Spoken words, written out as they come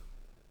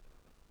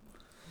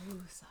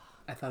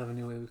I thought of a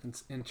new way we can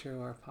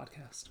intro our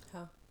podcast. How?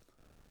 I'm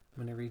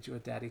going to read you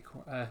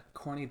a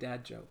corny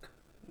dad joke.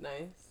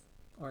 Nice.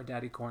 Or a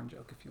daddy corn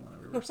joke if you want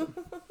to reverse it.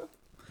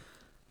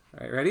 All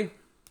right, ready?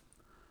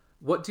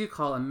 What do you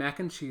call a mac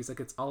and cheese that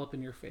gets all up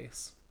in your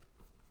face?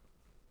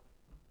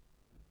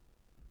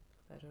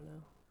 I don't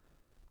know.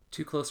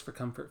 Too close for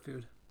comfort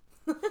food.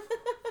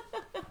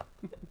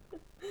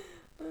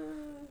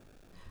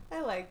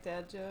 I like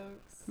dad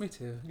jokes. Me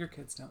too. Your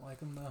kids don't like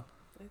them though.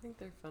 I think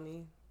they're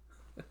funny.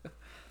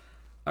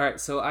 All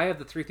right, so I have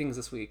the 3 things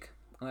this week.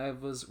 I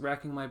was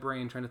racking my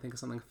brain trying to think of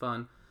something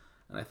fun,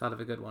 and I thought of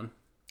a good one.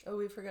 Oh,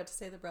 we forgot to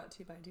say the brought to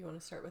you by. Do you want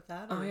to start with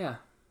that? Oh, yeah.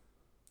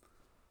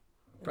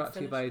 Brought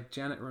to you by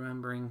Janet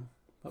remembering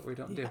what we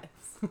don't do.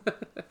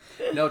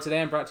 No,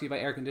 today I'm brought to you by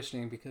air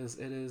conditioning because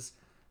it is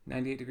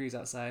 98 degrees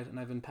outside, and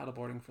I've been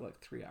paddleboarding for like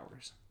 3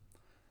 hours.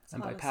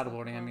 And by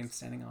paddleboarding, I mean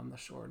standing on the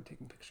shore and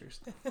taking pictures.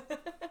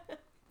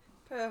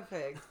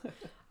 Perfect.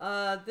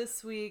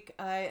 This week,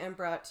 I am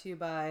brought to you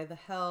by the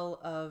hell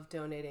of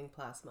donating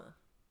plasma.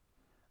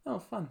 Oh,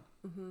 fun.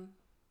 Mm-hmm.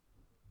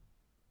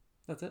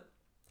 That's it?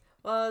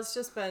 Well, it's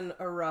just been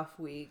a rough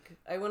week.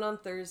 I went on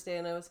Thursday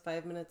and I was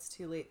 5 minutes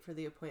too late for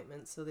the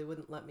appointment, so they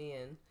wouldn't let me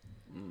in.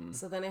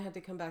 So then I had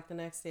to come back the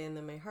next day and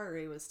then my heart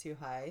rate was too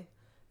high.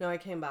 No, I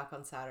came back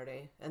on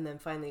Saturday. And then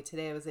finally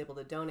today I was able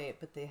to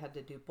donate, but they had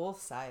to do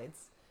both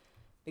sides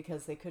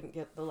because they couldn't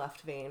get the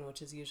left vein,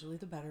 which is usually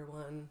the better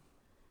one.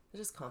 It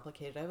was just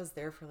complicated. I was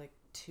there for like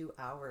 2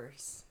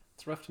 hours.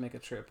 It's rough to make a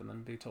trip and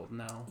then be told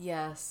no.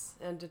 Yes,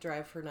 and to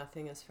drive for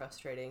nothing is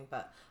frustrating,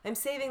 but I'm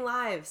saving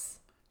lives.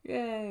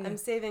 Yay! I'm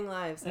saving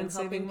lives. And I'm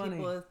helping saving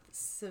people money.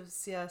 with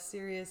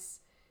serious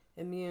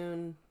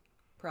immune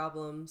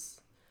problems.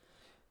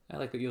 I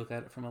like that you look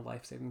at it from a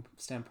life-saving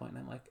standpoint, and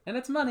I'm like, and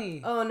it's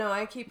money! Oh, no,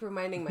 I keep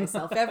reminding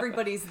myself,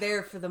 everybody's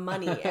there for the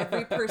money.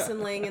 Every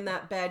person laying in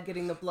that bed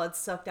getting the blood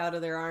sucked out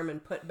of their arm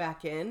and put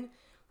back in,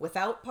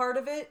 without part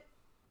of it,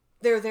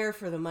 they're there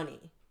for the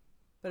money.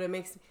 But it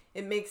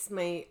makes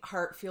my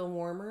heart feel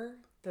warmer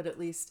that at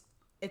least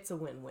it's a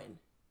win-win.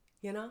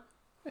 You know?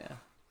 Yeah.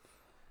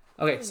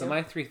 Okay, so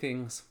my 3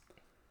 things,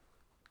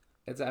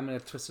 I'm going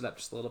to twist it up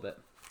just a little bit.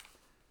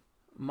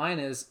 Mine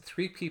is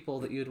 3 people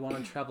that you'd want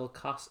to travel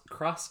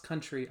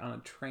cross-country on a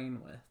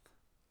train with.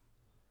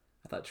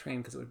 I thought train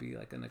because it would be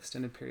like an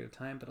extended period of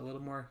time, but a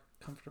little more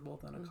comfortable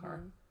than a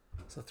car.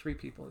 So 3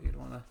 people you'd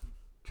want to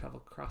travel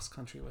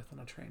cross-country with on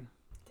a train.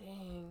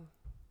 Dang.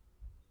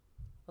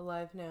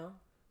 Alive now?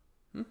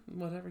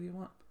 Whatever you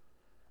want.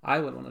 I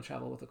would want to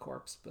travel with a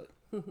corpse, but...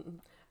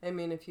 I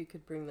mean, if you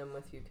could bring them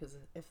with you, because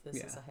if this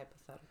is a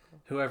hypothetical.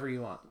 Whoever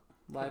you want.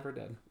 Live or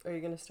dead. Are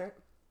you going to start?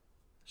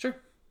 Sure.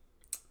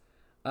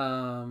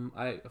 I'm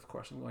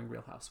going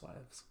Real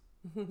Housewives.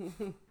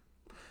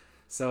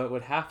 So it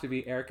would have to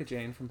be Erica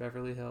Jane from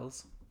Beverly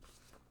Hills,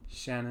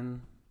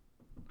 Shannon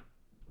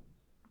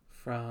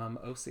from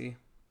OC,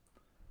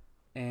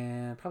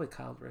 and probably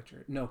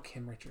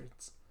Kim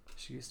Richards.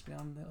 She used to be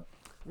on the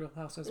Real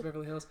Housewives of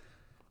Beverly Hills.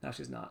 No,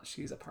 she's not.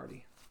 She's a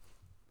party.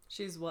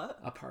 She's what?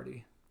 A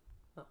party.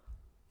 Oh,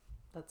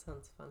 that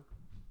sounds fun.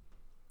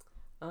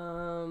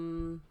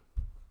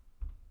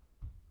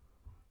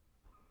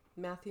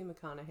 Matthew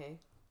McConaughey.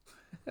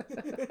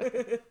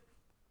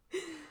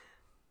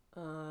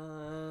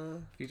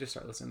 If you just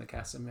start listening to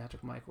Cast of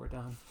Magic Mike, we're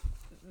done.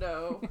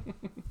 No.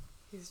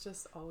 He's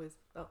just always...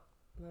 Oh,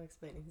 I'm not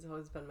explaining. He's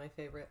always been my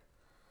favorite.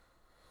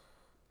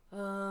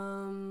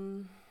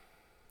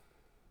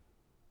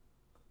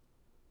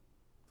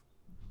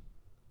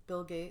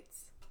 Bill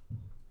Gates.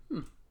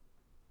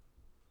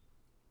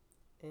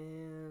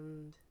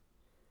 And...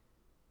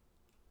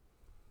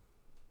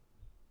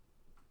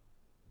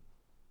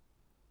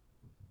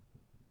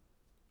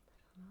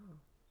 I don't know.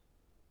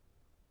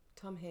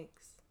 Tom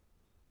Hanks.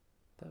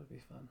 That would be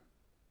fun.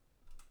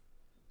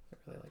 I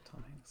really like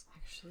Tom Hanks.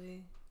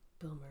 Actually,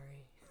 Bill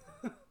Murray.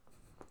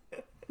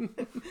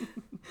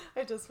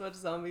 I just watched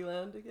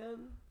Zombieland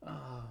again.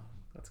 Oh,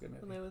 that's a good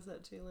movie. When I was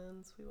at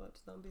J-Lands, we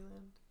watched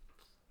Zombieland.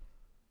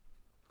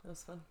 That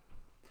was fun.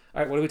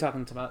 All right, what are we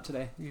talking about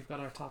today? You've got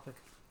our topic.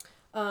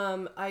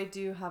 I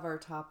do have our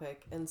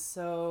topic. And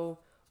so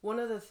one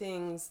of the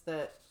things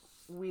that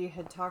we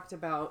had talked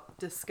about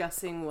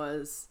discussing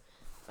was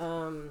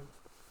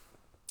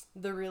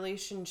the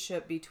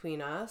relationship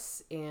between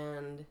us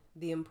and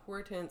the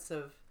importance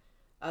of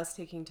us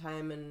taking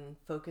time and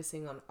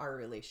focusing on our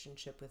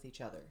relationship with each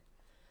other.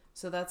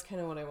 So that's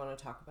kind of what I want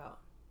to talk about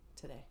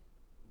today.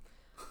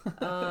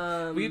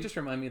 Will you just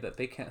remind me that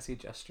they can't see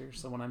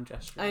gestures, so when I'm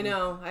gesturing... I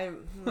know.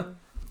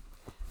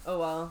 Oh,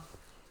 well.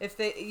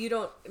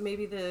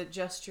 Maybe the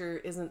gesture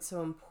isn't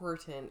so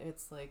important.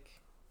 It's like,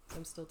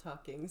 I'm still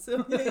talking.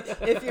 So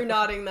if you're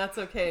nodding, that's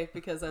okay,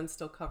 because I'm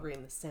still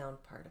covering the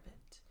sound part of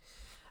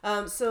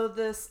it. So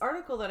this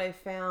article that I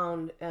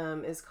found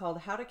is called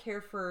How to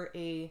Care for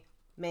a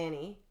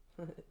Manny.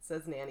 It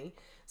says nanny.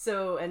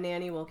 So a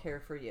nanny will care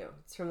for you.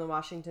 It's from the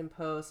Washington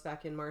Post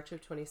back in March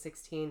of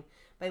 2016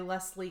 by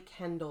Leslie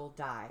Kendall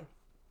Dye.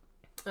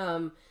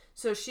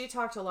 So she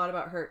talked a lot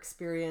about her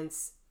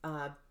experience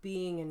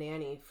being a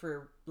nanny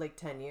for like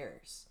 10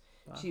 years.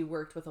 Wow. She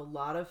worked with a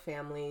lot of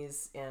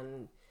families,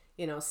 and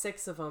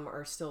 6 of them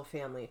are still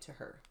family to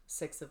her.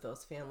 6 of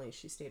those families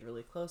she stayed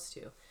really close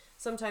to.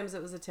 Sometimes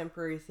it was a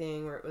temporary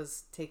thing, or it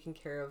was taking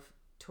care of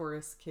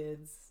tourist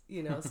kids,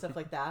 stuff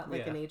like that,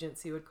 like an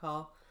agency would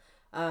call.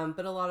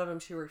 But a lot of them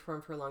she worked for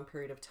them for a long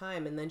period of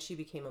time, and then she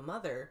became a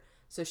mother,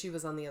 so she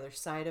was on the other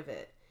side of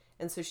it.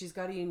 And so she's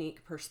got a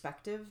unique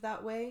perspective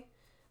that way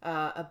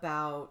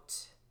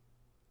about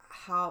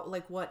how,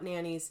 like, what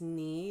nannies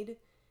need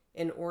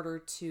in order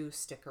to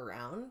stick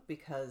around,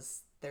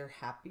 because they're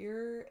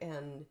happier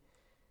and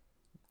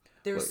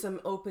there's some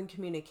open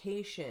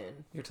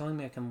communication. You're telling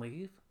me I can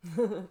leave?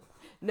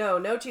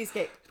 No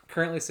cheesecake.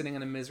 Currently sitting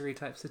in a misery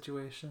type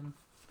situation.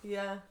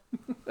 Yeah.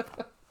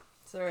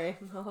 Sorry.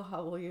 I'll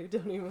hobble you.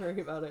 Don't even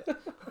worry about it.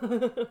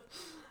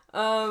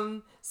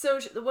 So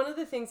one of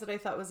the things that I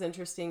thought was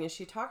interesting is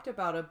she talked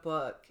about a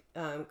book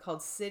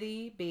called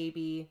City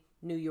Baby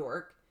New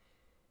York,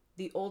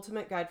 The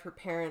Ultimate Guide for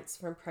Parents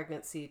from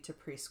Pregnancy to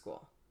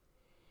Preschool.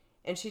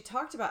 And she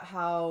talked about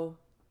how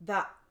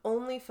that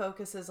only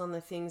focuses on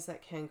the things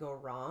that can go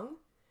wrong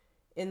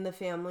in the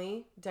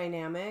family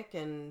dynamic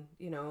and,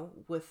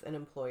 with an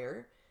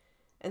employer.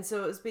 And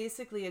so it was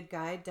basically a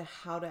guide to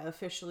how to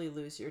officially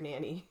lose your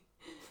nanny.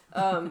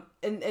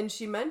 And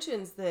she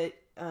mentions that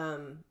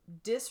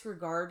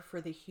disregard for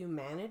the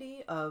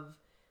humanity of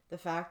the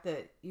fact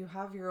that you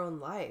have your own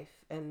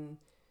life and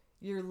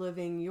you're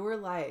living your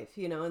life,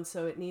 and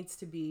so it needs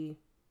to be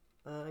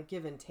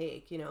give and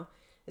take,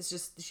 It's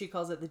just, she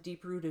calls it the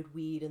deep-rooted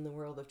weed in the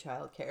world of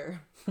childcare.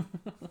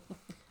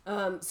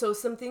 So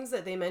some things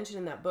that they mentioned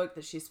in that book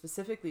that she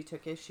specifically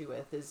took issue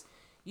with is,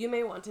 you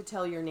may want to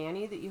tell your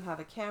nanny that you have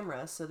a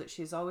camera so that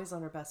she's always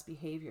on her best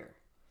behavior.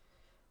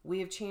 We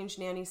have changed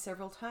nannies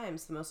several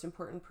times. The most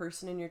important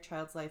person in your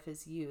child's life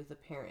is you, the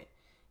parent.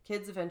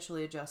 Kids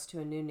eventually adjust to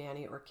a new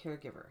nanny or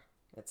caregiver,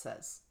 it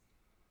says.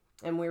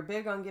 And we're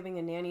big on giving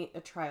a nanny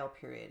a trial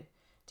period.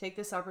 Take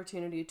this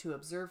opportunity to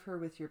observe her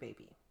with your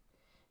baby.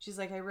 She's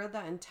like, I read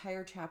that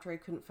entire chapter. I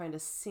couldn't find a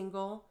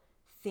single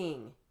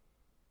thing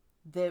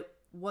that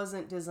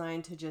wasn't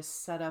designed to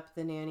just set up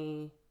the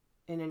nanny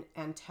in an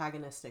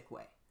antagonistic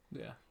way.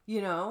 Yeah.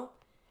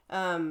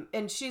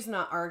 And she's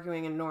not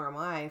arguing, and nor am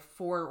I,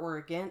 for or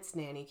against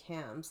nanny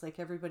cams. Like,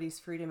 everybody's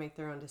free to make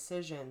their own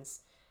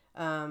decisions.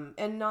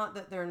 And not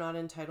that they're not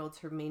entitled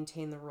to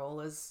maintain the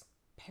role as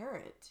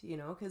parent,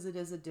 because it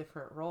is a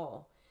different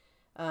role.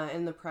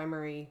 And the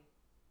primary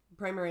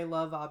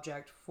love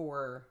object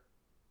for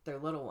their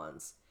little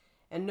ones.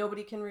 And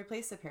nobody can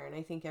replace a parent.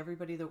 I think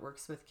everybody that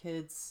works with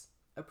kids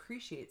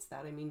appreciates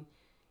that. I mean,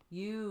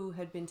 you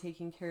had been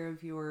taking care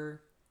of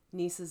your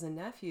nieces and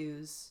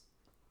nephews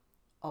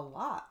a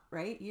lot,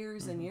 right?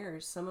 Years and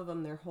years, some of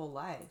them their whole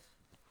life.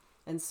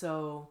 And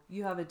so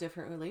you have a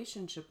different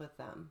relationship with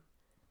them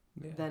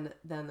than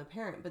the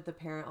parent, but the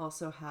parent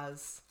also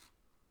has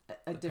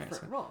a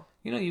different role.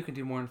 You can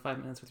do more in 5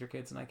 minutes with your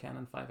kids than I can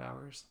in 5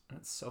 hours, and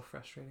it's so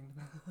frustrating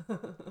to me.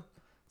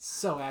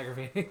 So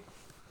aggravating.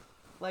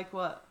 Like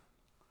what?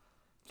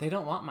 They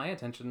don't want my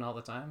attention all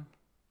the time.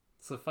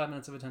 So 5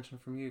 minutes of attention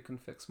from you can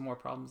fix more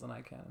problems than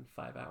I can in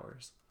 5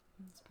 hours.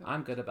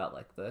 I'm good about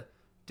like the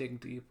dig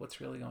deep,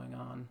 what's really going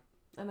on.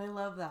 And I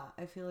love that.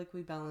 I feel like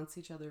we balance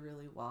each other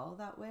really well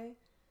that way.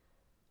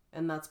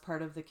 And that's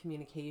part of the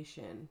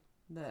communication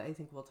that I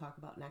think we'll talk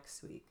about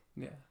next week.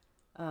 Yeah.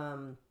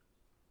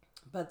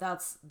 But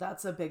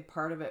that's a big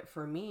part of it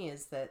for me,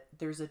 is that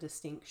there's a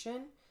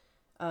distinction.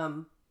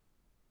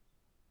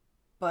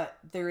 But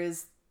there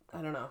is,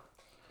 I don't know.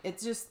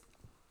 It's just,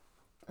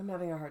 I'm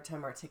having a hard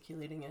time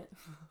articulating it.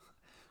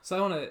 So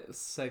I want to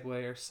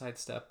segue or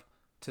sidestep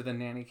to the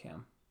nanny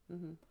cam.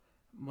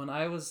 Mm-hmm. When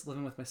I was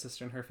living with my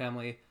sister and her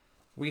family,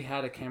 we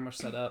had a camera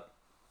set up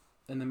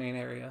in the main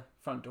area,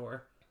 front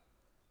door.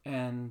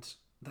 And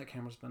that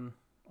camera's been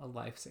a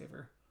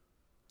lifesaver.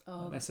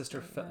 Oh, my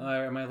sister,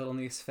 my little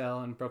niece fell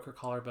and broke her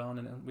collarbone,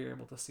 and we were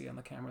able to see on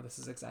the camera, this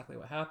is exactly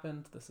what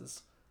happened. This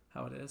is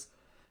how it is.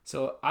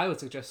 So I would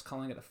suggest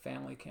calling it a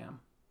family cam.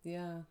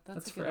 Yeah,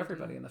 that's for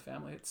everybody in the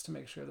family. It's to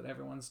make sure that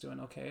everyone's doing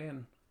okay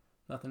and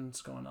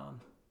nothing's going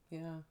on.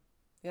 Yeah.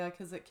 Yeah,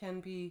 because it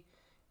can be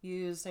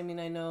used. I mean,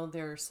 I know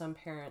there are some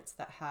parents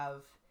that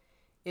have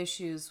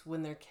issues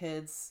when their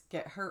kids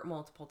get hurt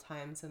multiple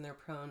times and they're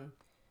prone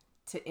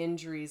to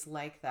injuries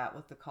like that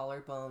with the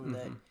collarbone,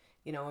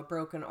 that, a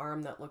broken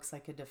arm that looks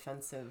like a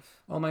defensive.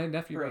 Well, my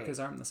nephew broke his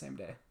arm the same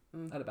day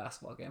at a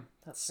basketball game.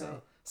 That's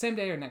right. Same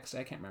day or next day,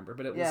 I can't remember,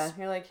 but it was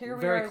you're like, here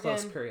we very are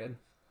close again. Period.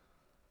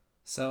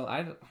 So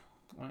I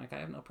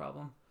have no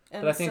problem.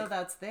 And but I think, so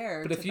that's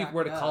there. But if you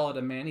were to call it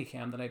a manny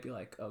cam, then I'd be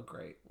like, oh,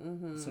 great.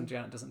 So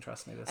Janet doesn't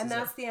trust me. And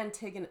that's the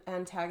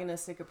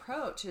antagonistic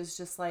approach, is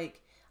just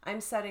like,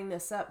 I'm setting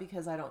this up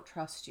because I don't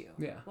trust you.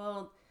 Yeah.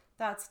 Well,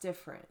 that's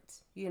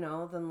different,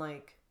 than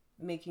like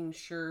making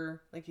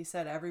sure, like you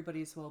said,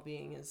 everybody's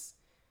well-being is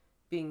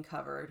being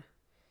covered.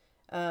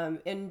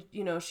 And,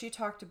 she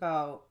talked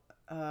about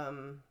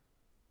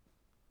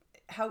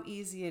how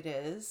easy it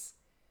is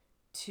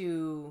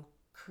to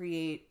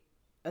create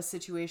a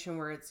situation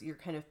where you're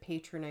kind of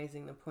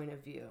patronizing the point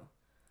of view.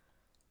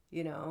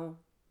 You know,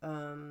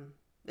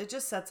 it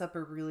just sets up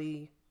a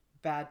really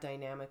bad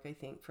dynamic, I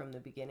think, from the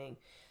beginning.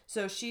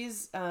 So she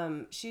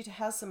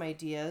has some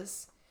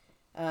ideas,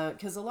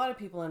 because a lot of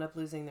people end up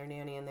losing their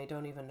nanny and they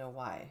don't even know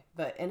why.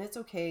 And it's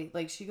okay.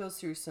 Like, she goes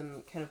through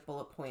some kind of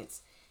bullet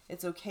points.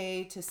 It's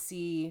okay to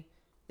see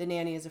the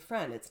nanny as a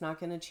friend. It's not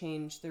going to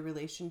change the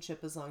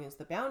relationship as long as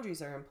the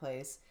boundaries are in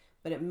place,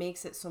 but it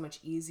makes it so much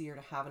easier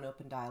to have an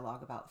open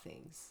dialogue about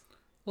things.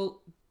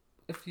 Well,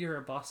 if you're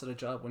a boss at a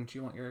job, wouldn't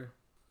you want your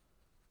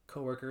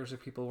coworkers or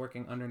people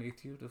working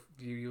underneath you to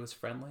view you as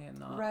friendly and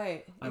not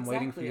right? I'm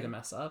waiting for you to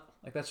mess up?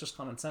 Like, that's just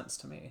common sense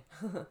to me.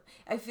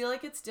 I feel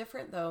like it's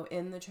different though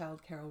in the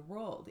childcare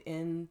world,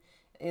 in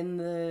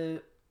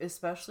the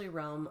especially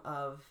realm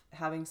of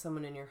having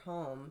someone in your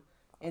home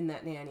in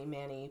that nanny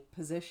manny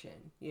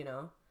position. You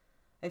know,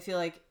 I feel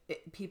like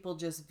people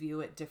just view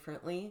it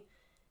differently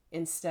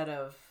instead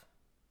of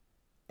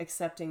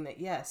accepting that,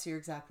 yes, you're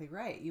exactly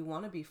right. You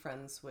want to be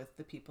friends with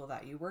the people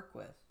that you work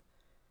with.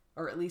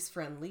 Or at least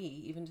friendly,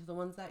 even to the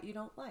ones that you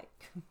don't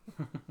like.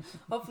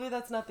 Hopefully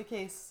that's not the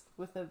case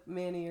with a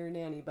manny or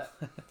nanny, but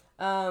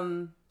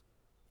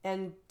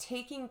and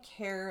taking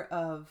care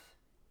of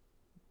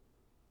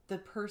the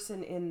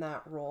person in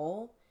that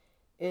role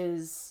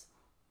is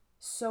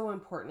so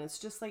important. It's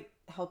just like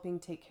helping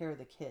take care of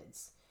the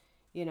kids,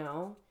 you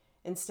know?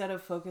 Instead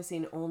of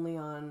focusing only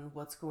on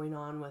what's going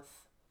on with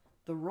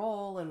the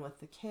role and with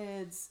the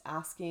kids,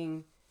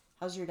 asking,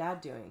 how's your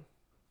dad doing?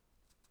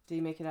 Did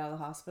he make it out of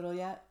the hospital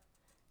yet?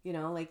 You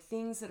know, like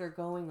things that are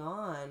going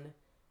on.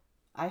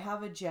 I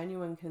have a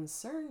genuine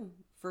concern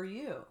for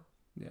you.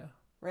 Yeah.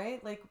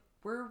 Right? Like,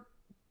 we're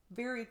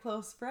very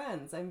close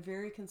friends. I'm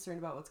very concerned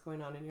about what's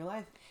going on in your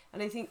life.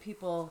 And I think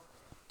people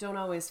don't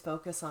always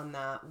focus on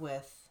that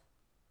with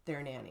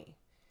their nanny.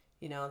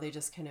 You know, they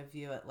just kind of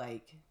view it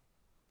like,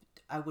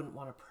 I wouldn't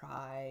want to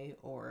pry,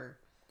 or...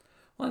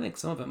 Well, I think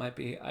some of it might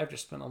be, I've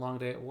just spent a long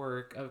day at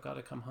work. I've got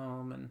to come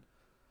home and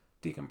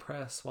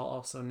decompress while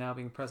also now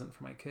being present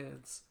for my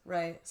kids.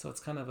 Right. So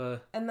it's kind of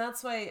a... And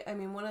that's why, I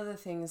mean, one of the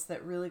things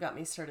that really got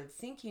me started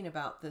thinking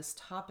about this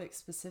topic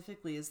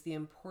specifically is the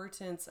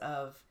importance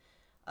of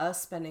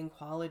us spending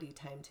quality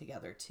time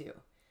together too.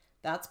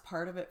 That's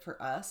part of it for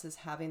us, is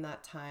having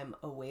that time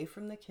away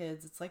from the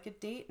kids. It's like a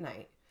date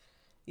night.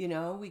 You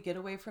know, we get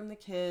away from the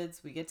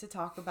kids. We get to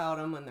talk about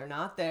them when they're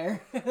not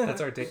there.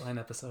 That's our Dateline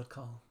episode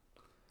called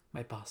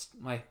My Boss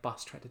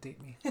Tried to Date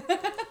Me.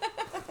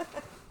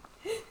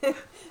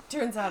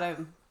 Turns out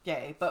I'm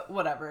gay, but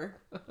whatever.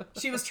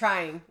 She was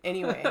trying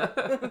anyway.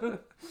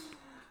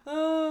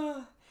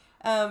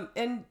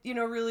 And, you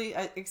know, really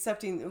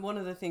accepting, one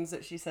of the things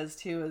that she says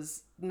too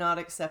is not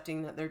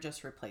accepting that they're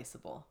just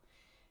replaceable.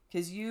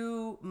 Because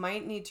you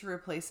might need to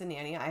replace a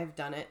nanny. I've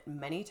done it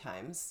many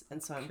times,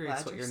 and so I'm curious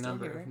glad what you're your still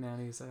number here. of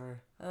nannies are.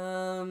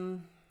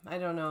 I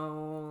don't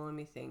know. Let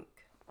me think.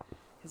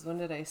 Because when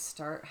did I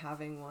start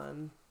having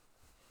one?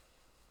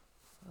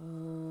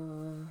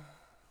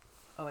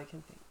 I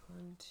can think.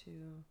 1, 2,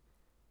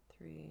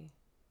 3,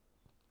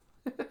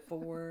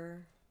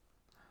 4.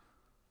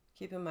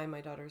 Keep in mind my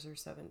daughters are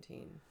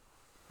 17.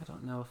 I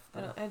don't know if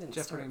the I didn't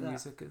Jeopardy start that.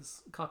 music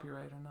is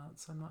copyright or not,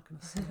 so I'm not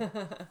going to say.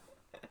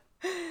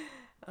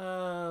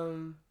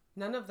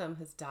 None of them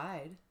has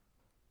died,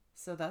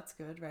 so that's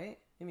good, right?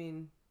 I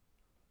mean,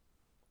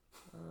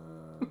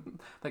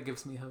 that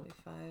gives me hope.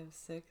 5,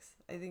 6.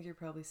 I think you're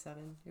probably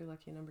 7. You're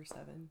lucky number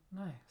 7.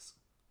 Nice.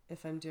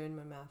 If I'm doing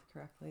my math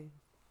correctly.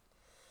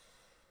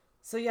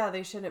 So yeah,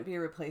 they shouldn't be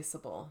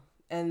replaceable.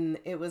 And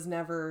it was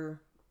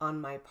never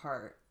on my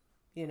part,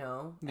 you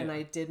know? Yeah. And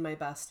I did my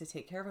best to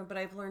take care of them, but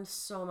I've learned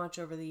so much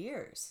over the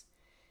years.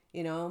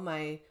 You know,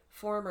 my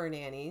former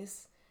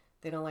nannies,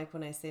 they don't like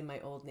when I say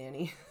my old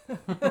nanny.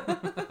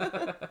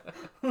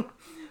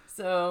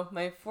 So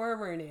my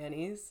former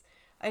nannies,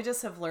 I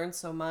just have learned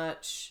so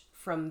much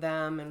from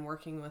them and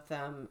working with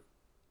them.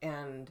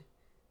 And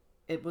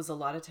it was a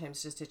lot of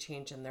times just a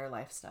change in their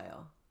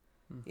lifestyle.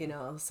 You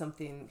know,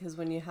 something, because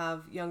when you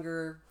have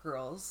younger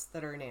girls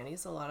that are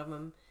nannies, a lot of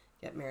them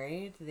get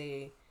married.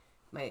 They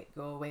might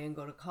go away and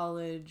go to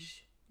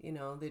college. You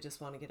know, they just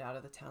want to get out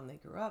of the town they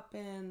grew up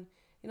in.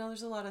 You know,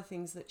 there's a lot of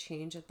things that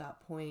change at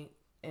that point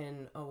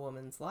in a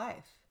woman's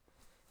life.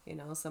 You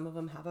know, some of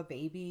them have a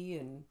baby,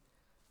 and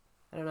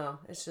I don't know.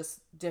 It's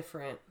just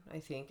different, I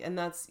think. And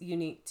that's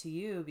unique to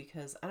you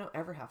because I don't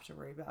ever have to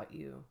worry about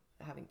you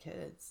having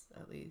kids,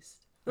 at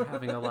least. Or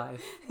having a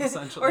life,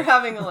 essentially. Or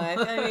having a life.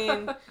 I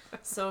mean,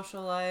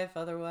 social life,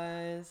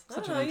 otherwise.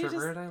 Such an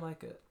introvert, I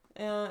like it.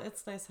 Yeah,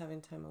 it's nice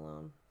having time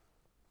alone.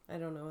 I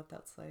don't know what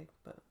that's like,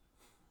 but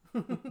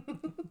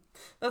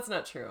that's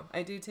not true.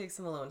 I do take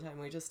some alone time.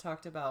 We just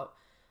talked about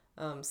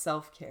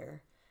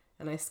self-care,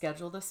 and I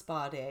scheduled a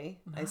spa day.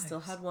 Nice. I still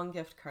had one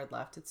gift card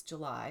left. It's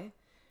July,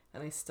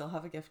 and I still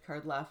have a gift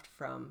card left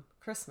from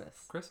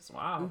Christmas.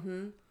 Wow.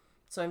 Mm-hmm.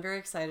 So I'm very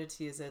excited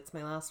to use it. It's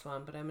my last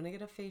one, but I'm going to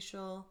get a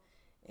facial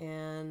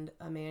and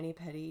a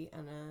mani-pedi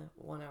and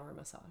a 1-hour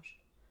massage.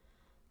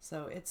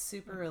 So it's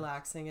super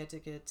relaxing. I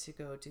did get to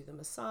go do the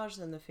massage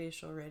and the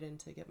facial right in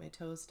to get my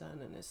toes done,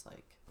 and it's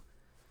like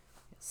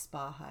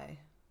spa high.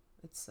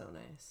 It's so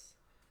nice.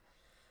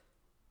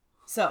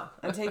 So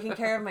I'm taking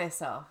care of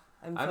myself.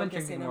 I've been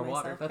drinking more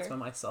water. That's been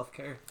my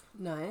self-care.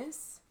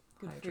 Nice.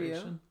 Good Hydration. for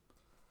you.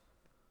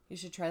 You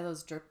should try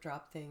those drip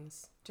drop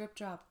things. Drip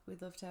drop.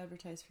 We'd love to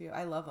advertise for you.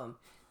 I love them.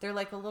 They're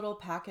like a little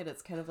packet.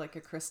 It's kind of like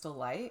a Crystal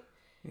Light.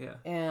 Yeah.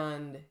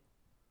 And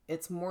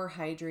it's more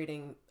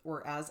hydrating,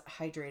 or as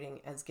hydrating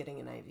as getting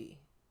an IV.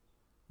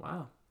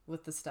 Wow.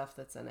 With the stuff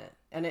that's in it.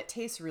 And it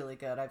tastes really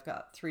good. I've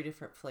got 3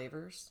 different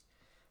flavors.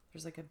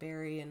 There's like a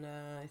berry and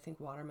I think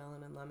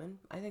watermelon and lemon.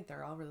 I think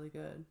they're all really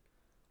good.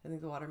 I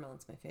think the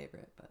watermelon's my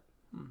favorite, but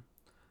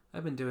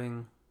I've been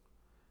doing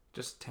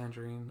just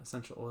tangerine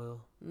essential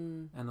oil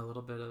and a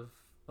little bit of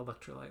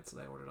electrolytes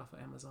that I ordered off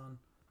of Amazon.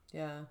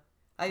 Yeah.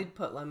 I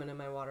put lemon in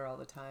my water all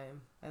the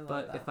time. I love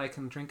that. But if I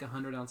can drink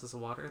 100 ounces of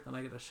water, then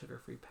I get a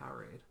sugar-free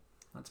Powerade.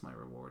 That's my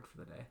reward for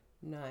the day.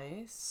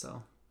 Nice.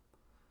 So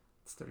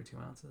it's 32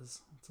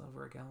 ounces. It's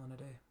over a gallon a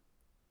day.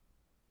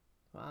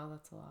 Wow,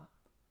 that's a lot.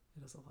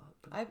 It is a lot.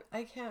 But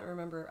I can't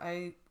remember.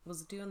 I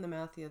was doing the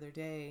math the other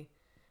day.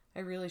 I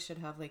really should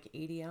have like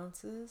 80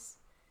 ounces.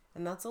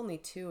 And that's only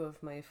 2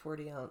 of my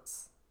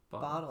 40-ounce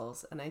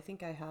bottles. And I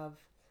think I have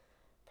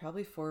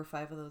probably 4 or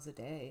 5 of those a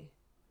day.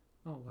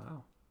 Oh,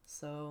 wow.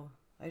 So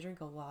I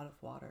drink a lot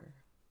of water.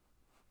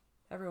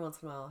 Every once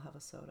in a while I'll have a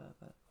soda,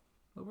 but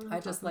I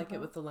just like it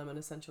with the lemon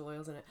essential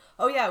oils in it.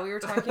 Oh yeah, we were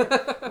talking,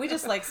 we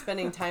just like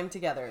spending time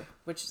together,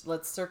 which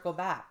let's circle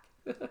back.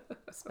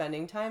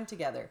 Spending time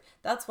together.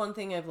 That's one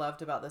thing I've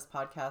loved about this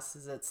podcast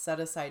is it's set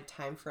aside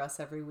time for us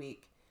every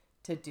week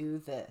to do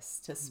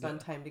this, to spend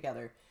time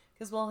together.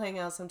 Because we'll hang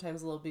out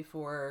sometimes a little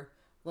before,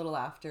 a little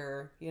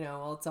after,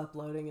 while it's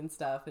uploading and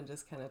stuff and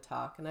just kind of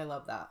talk. And I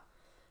love that.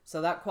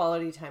 So that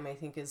quality time I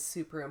think is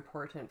super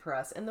important for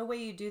us. And the way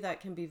you do that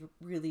can be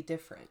really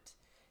different.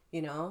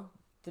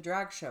 The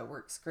drag show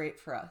works great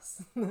for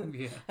us.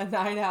 Yeah. A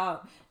night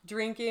out,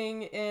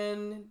 drinking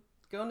and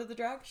going to the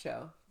drag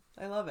show.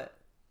 I love it.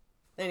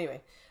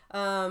 Anyway,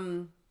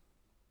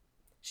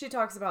 she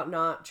talks about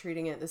not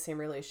treating it the same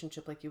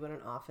relationship like you would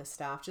an office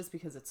staff, just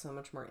because it's so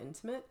much more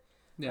intimate.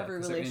 Yeah, every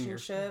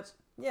relationship.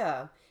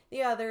 Yeah,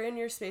 they're in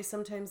your space.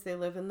 Sometimes they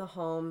live in the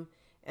home,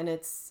 and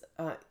it's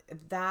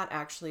that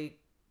actually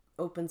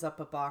opens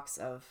up a box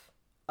of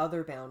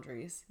other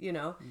boundaries.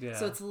 Yeah.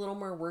 So it's a little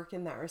more work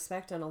in that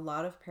respect, and a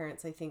lot of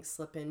parents I think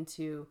slip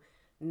into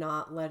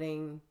not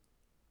letting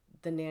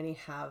the nanny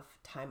have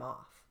time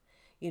off.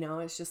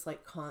 It's just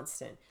like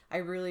constant. I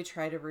really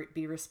try to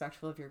be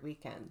respectful of your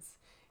weekends.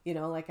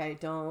 Like I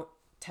don't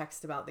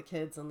text about the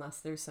kids unless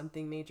there's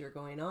something major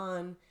going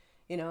on.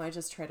 I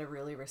just try to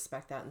really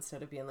respect that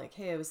instead of being like,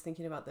 hey, I was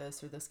thinking about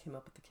this or this came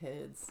up with the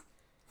kids.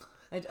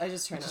 I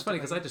just try not to. It's funny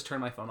because I just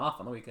turn my phone off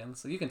on the weekends.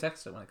 So you can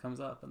text it when it comes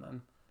up. And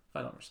then if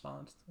I don't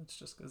respond, it's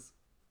just because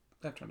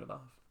I've turned it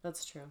off.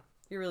 That's true.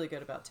 You're really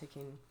good about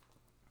taking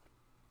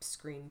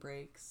screen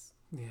breaks.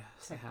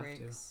 Yes, I have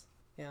breaks.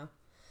 To. Yeah.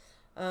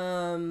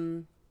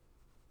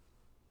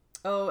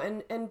 Oh,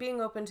 and being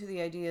open to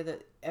the idea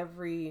that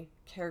every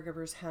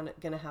caregiver's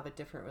going to have a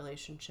different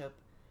relationship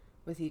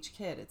with each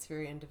kid. It's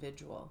very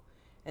individual.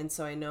 And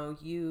so I know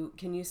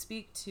can you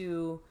speak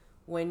to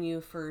when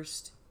you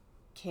first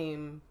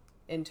came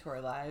into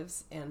our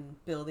lives and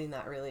building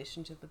that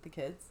relationship with the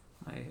kids?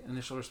 My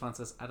initial response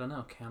is, I don't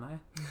know, can I?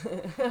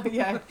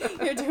 Yeah,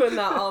 you're doing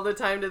that all the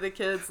time to the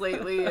kids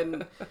lately,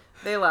 and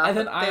they laugh. And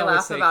then they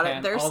laugh about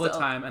it. They're all the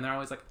time, and they're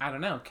always like, I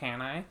don't know,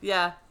 can I?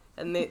 Yeah,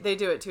 and they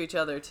do it to each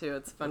other too.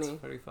 It's funny. It's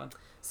pretty fun.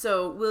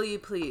 So, will you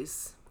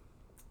please?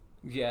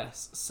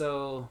 Yes.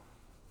 So,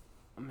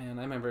 man,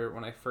 I remember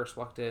when I first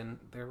walked in,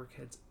 there were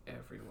kids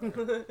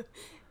everywhere.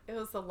 It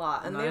was a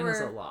lot, and Mine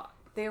was a lot.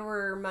 They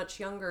were much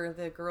younger.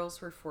 The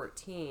girls were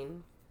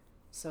 14,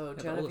 so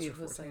yeah, Genevieve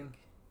was like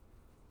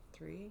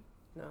 3?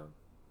 No,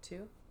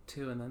 2?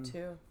 2 and then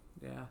 2.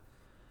 Yeah.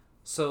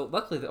 So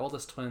luckily the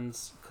oldest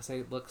twins, because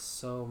they look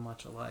so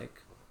much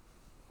alike.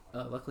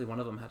 Luckily one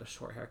of them had a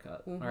short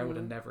haircut, or I would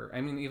have never. I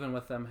mean, even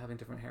with them having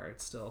different hair,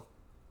 it's still.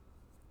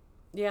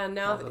 Yeah,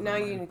 now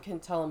you can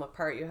tell them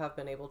apart. You have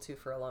been able to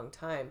for a long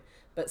time,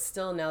 but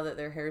still, now that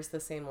their hair is the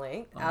same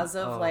length, as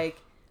of like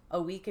a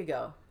week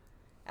ago.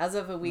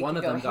 One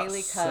of them got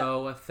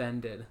so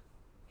offended.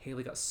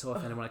 Haley got so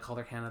offended when I called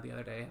her Hannah the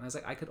other day, and I was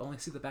like, I could only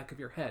see the back of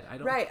your head. I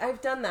don't. Right,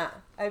 I've done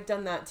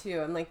that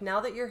too. I'm like, now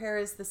that your hair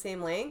is the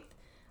same length,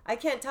 I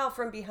can't tell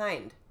from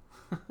behind.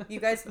 You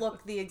guys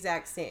look the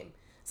exact same.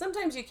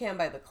 Sometimes you can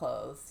by the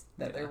clothes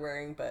that they're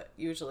wearing, but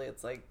usually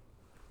it's like,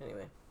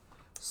 anyway.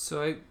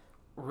 So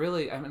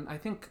I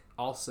think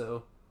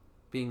also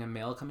being a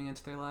male coming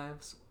into their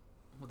lives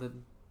with the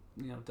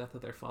death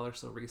of their father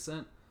so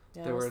recent,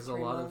 there was a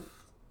lot of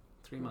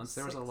 3 months.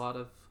 There was a lot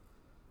of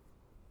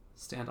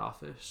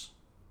standoffish.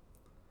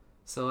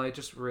 So I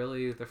just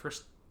really, the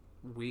first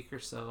week or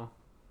so,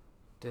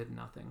 did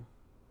nothing.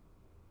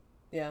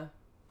 Yeah.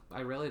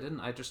 I really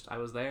didn't. I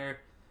was there,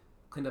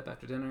 cleaned up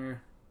after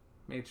dinner,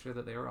 made sure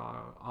that they were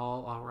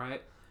all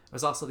right. It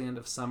was also the end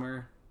of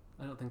summer,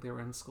 I don't think they were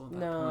in school at that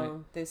No,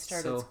 point. they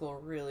started school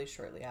really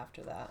shortly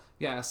after that.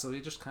 Yeah, so we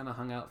just kind of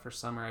hung out for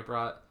summer. I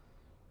brought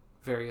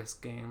various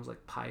games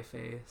like Pie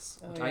Face,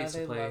 which I used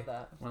to play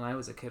when I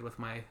was a kid with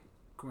my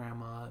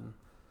grandma, and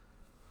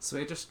so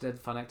we just did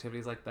fun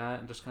activities like that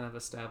and just kind of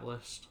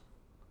established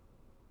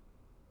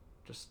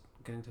just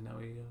getting to know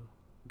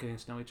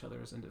each other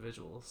as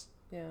individuals.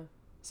 Yeah.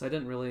 So I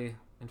didn't really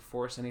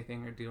enforce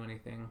anything or do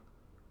anything.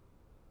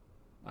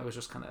 I was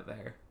just kind of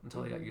there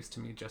until they got used to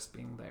me just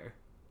being there.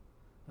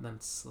 And then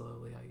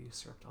slowly I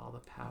usurped all the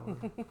power.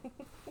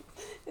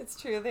 It's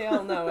true. They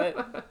all know it.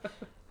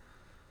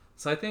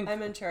 So I think...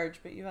 I'm in charge,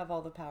 but you have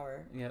all the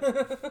power. Yeah.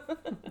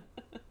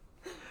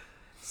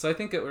 So I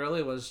think it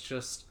really was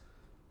just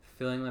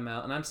filling them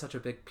out. And I'm such a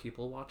big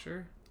people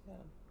watcher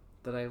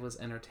that I was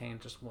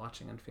entertained just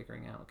watching and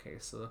figuring out, okay,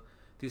 so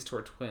these two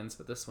are twins,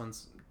 but this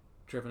one's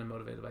driven and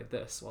motivated by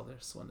this, while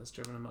this one is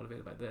driven and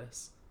motivated by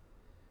this.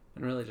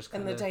 And really just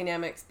kind of... And the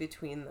dynamics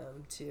between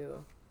them,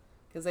 too.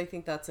 Because I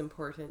think that's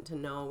important to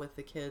know with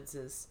the kids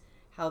is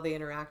how they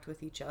interact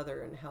with each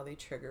other and how they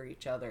trigger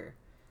each other.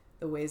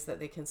 The ways that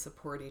they can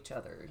support each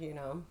other, you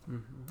know?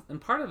 Mm-hmm.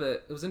 And part of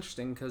it was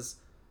interesting because,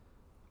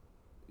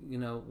 you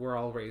know, we're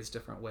all raised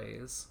different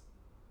ways.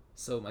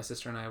 So my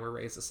sister and I were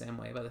raised the same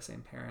way by the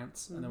same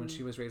parents. And then when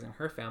she was raising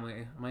her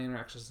family, my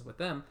interactions with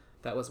them,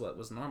 that was what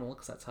was normal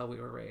because that's how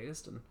we were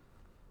raised. And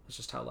it's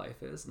just how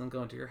life is. And then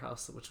going to your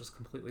house, which was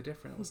completely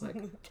different. It was like...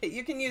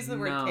 You can use the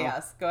word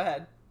chaos. Go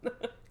ahead.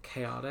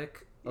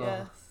 Chaotic.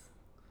 Yes.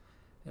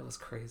 Oh, it was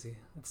crazy.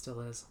 It still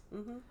is.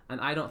 Mm-hmm.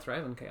 And I don't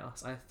thrive in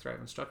chaos. I thrive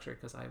in structure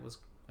because I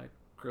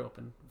grew up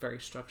in very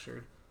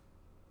structured.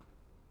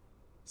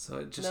 So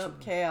it just... Nope,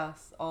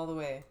 chaos all the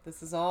way.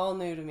 This is all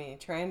new to me.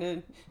 Trying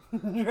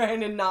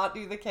to not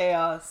do the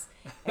chaos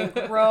and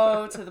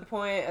grow to the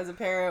point as a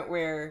parent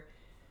where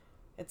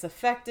it's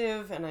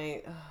effective and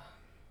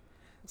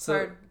it's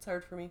hard. It's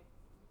hard for me.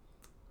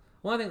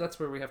 Well, I think that's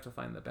where we have to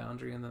find the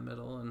boundary in the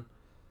middle, and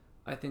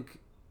I think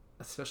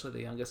especially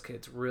the youngest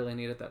kids really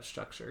needed that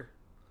structure.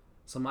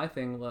 So my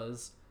thing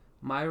was,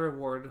 my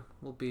reward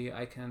will be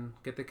I can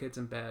get the kids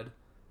in bed,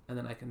 and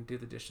then I can do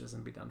the dishes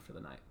and be done for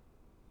the night.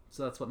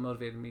 So that's what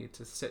motivated me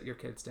to sit your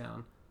kids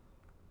down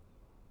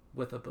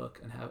with a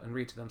book and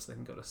read to them so they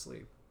can go to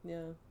sleep.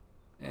 Yeah.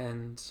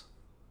 And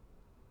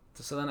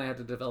so then I had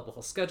to develop a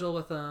whole schedule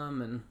with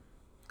them and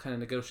kind of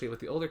negotiate with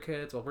the older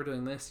kids. Well, we're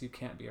doing this. You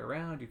can't be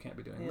around. You can't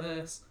be doing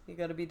this. You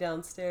got to be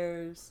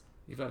downstairs.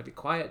 You've got to be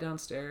quiet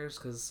downstairs,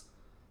 because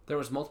there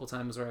was multiple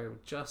times where I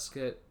would just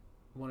get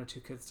one or two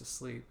kids to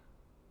sleep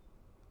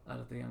out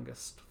of the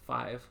youngest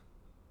 5,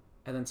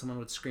 and then someone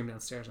would scream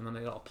downstairs, and then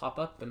they'd all pop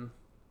up and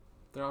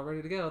they're all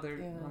ready to go. They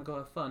want to go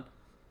have fun.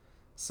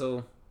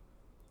 So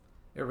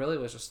it really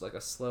was just like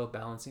a slow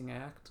balancing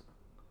act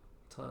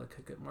until I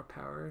could get more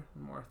power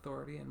and more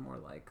authority and more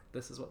like,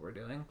 this is what we're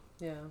doing.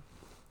 Yeah.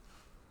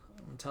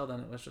 Until then,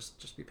 it was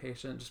just be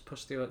patient, just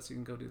push through it so you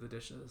can go do the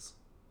dishes.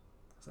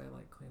 Because I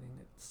like cleaning,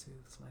 it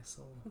soothes my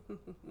soul.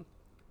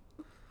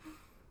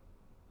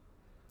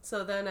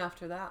 So then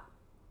after that,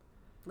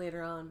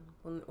 later on,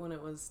 when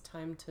it was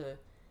time to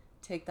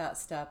take that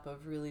step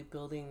of really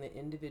building the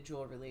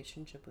individual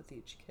relationship with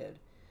each kid,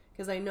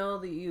 because I know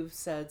that you've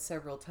said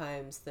several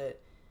times that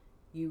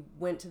you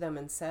went to them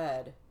and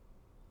said,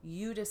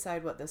 you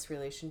decide what this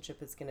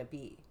relationship is going to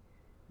be,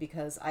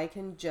 because I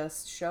can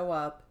just show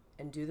up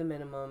and do the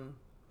minimum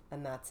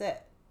and that's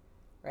it,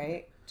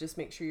 right? Just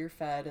make sure you're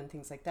fed and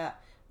things like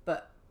that.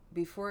 But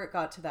before it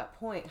got to that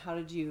point, how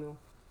did you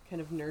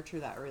kind of nurture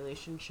that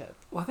relationship?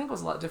 Well, I think it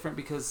was a lot different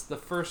because the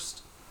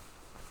first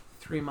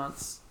 3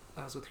 months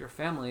I was with your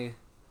family,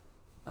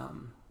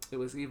 it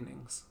was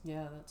evenings.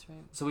 Yeah, that's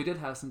right. So we did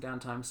have some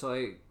downtime, so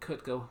I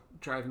could go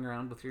driving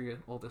around with your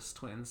oldest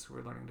twins who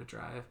were learning to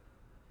drive.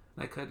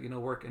 And I could,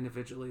 work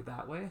individually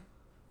that way.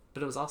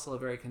 But it was also a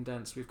very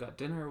condensed, we've got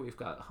dinner, we've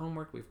got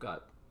homework, we've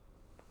got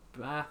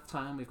bath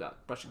time, we've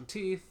got brushing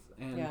teeth.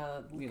 And,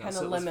 kind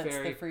of limits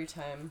the free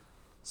time.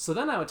 So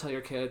then I would tell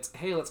your kids,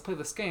 hey, let's play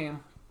this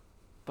game,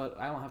 but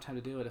I won't have time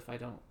to do it if I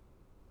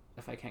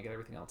can't get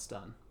everything else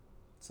done.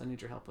 So I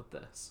need your help with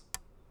this.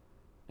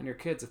 And your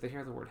kids, if they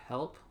hear the word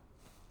help,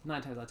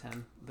 9 times out of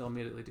 10, they'll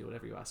immediately do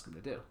whatever you ask them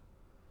to do.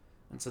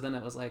 And so then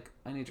it was like,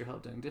 I need your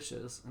help doing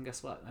dishes. And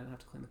guess what? I didn't have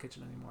to clean the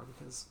kitchen anymore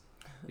because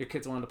your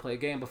kids wanted to play a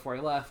game before I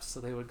left, so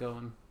they would go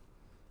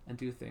and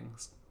do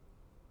things.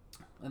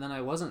 And then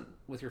I wasn't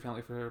with your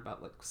family for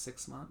about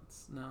 6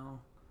 months. No,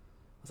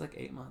 it was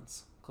 8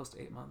 months, close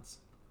to 8 months.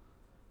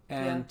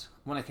 And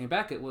when I came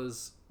back, it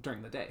was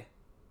during the day.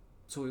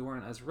 So we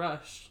weren't as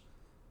rushed,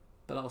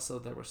 but also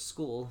there was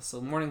school. So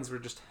mornings were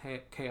just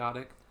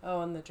chaotic.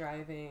 Oh, and the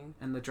driving.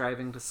 And the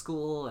driving to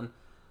school. And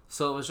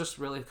so it was just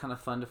really kind of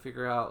fun to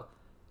figure out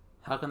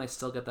how can I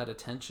still get that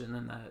attention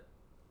and that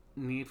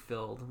need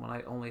filled when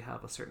I only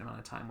have a certain amount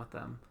of time with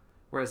them.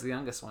 Whereas the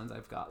youngest ones,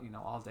 I've got,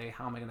 all day.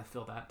 How am I going to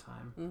fill that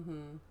time?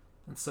 Mm-hmm.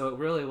 And so it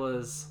really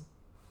was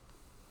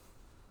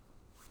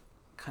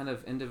kind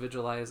of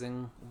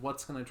individualizing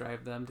what's going to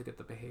drive them to get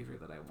the behavior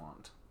that I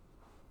want.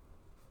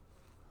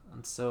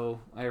 And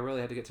so I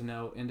really had to get to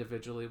know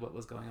individually what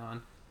was going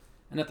on.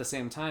 And at the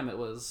same time, it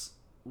was,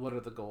 what are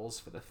the goals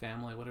for the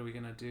family? What are we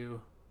going to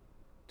do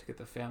to get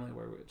the family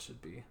where it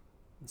should be?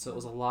 And so it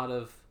was a lot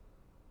of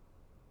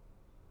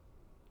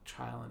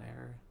trial and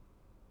error.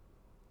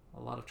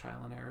 A lot of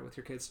trial and error with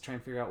your kids to try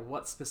and figure out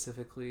what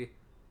specifically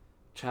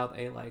child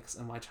A likes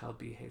and why child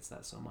B hates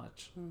that so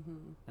much,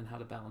 and how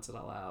to balance it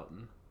all out.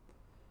 And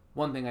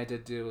one thing I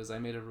did do is I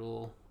made a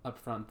rule up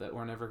front that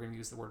we're never going to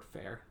use the word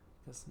fair,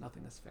 because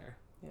nothing is fair.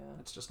 Yeah.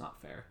 It's just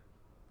not fair.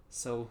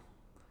 So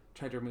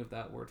try to remove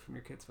that word from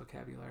your kids'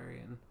 vocabulary.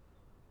 And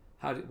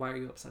why are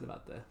you upset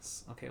about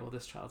this? Okay, well,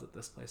 this child's at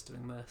this place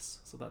doing this,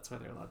 so that's why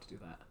they're allowed to do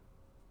that.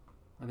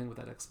 I think with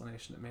that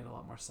explanation, it made a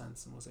lot more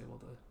sense and was able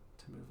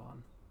to move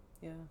on.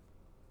 Yeah.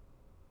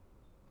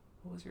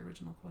 What was your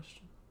original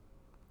question?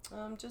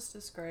 Just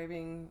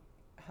describing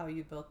how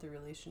you built the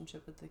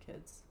relationship with the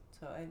kids.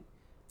 So I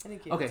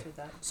think you Okay. answered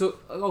that. So,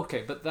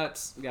 okay, but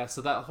that's, yeah,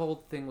 so that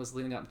whole thing was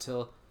leading up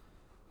till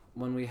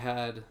when we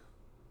had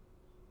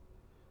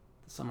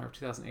the summer of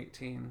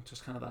 2018,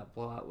 just kind of that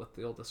blowout with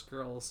the oldest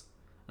girls.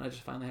 And I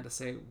just finally had to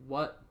say,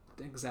 what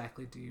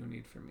exactly do you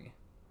need from me?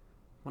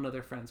 One of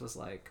their friends was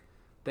like,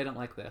 they don't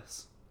like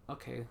this.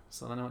 Okay,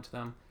 so then I went to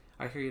them,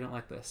 I hear you don't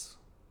like this.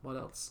 What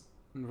else?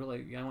 And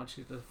really, I want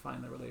you to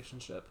define the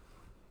relationship.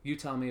 You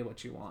tell me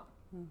what you want.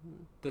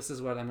 Mm-hmm. This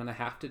is what I'm going to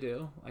have to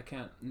do. I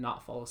can't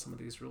not follow some of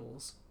these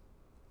rules.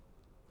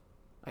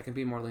 I can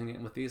be more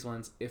lenient with these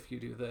ones if you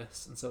do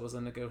this. And so it was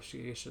a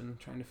negotiation,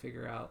 trying to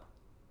figure out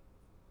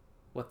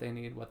what they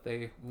need, what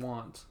they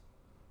want,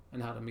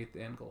 and how to meet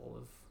the end goal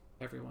of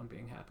everyone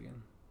being happy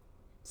and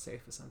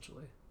safe,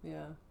 essentially.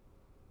 Yeah.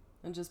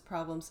 And just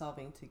problem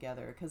solving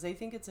together. Because I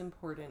think it's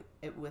important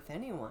with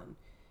anyone,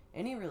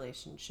 any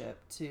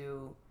relationship,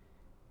 to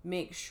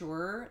make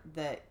sure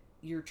that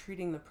you're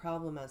treating the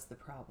problem as the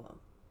problem,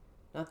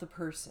 not the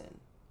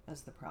person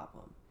as the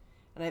problem.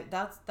 And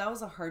that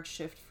was a hard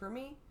shift for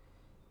me,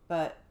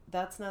 but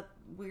that's not,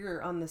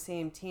 we're on the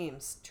same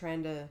teams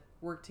trying to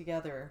work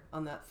together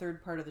on that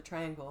third part of the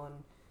triangle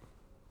and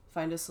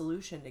find a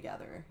solution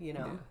together, you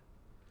know? Yeah.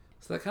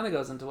 So that kind of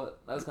goes into what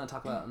I was going to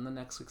talk about in the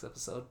next week's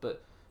episode,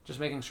 but just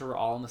making sure we're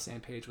all on the same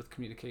page with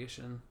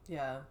communication.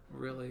 Yeah.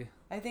 Really.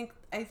 I think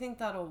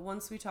that'll,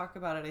 once we talk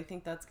about it, I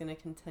think that's going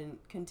to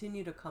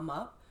continue to come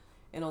up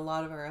in a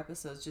lot of our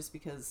episodes, just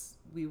because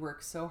we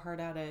work so hard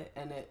at it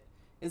and it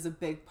is a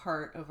big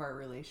part of our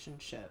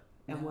relationship,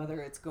 and whether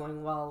it's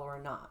going well or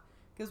not.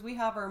 Because we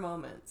have our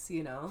moments,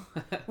 you know,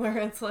 where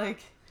it's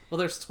like... Well,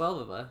 there's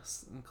 12 of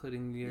us,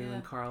 including you Yeah.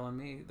 and Carl and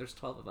me. There's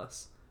 12 of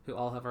us who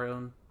all have our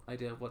own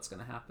idea of what's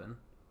going to happen.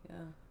 Yeah.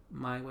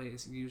 My way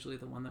is usually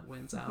the one that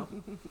wins out.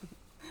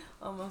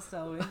 Almost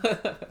always.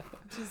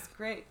 Which is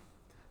great.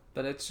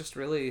 But it's just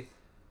really,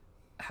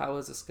 how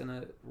is this going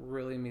to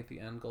really meet the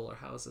end goal, or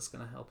how is this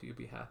going to help you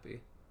be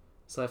happy?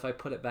 So if I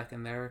put it back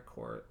in their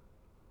court,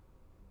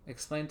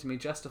 explain to me,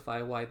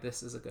 justify why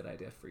this is a good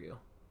idea for you,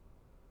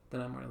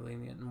 then I'm more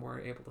lenient and more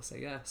able to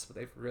say yes, but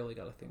they've really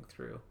got to think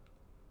through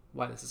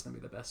why this is going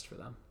to be the best for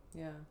them.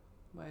 Yeah.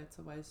 Why it's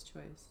a wise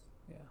choice.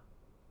 Yeah.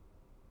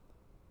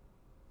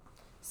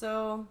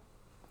 So,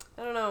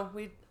 I don't know.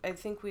 I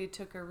think we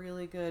took a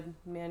really good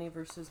Manny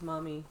versus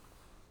Mommy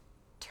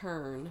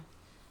turn.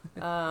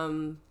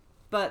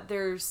 But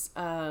there's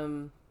a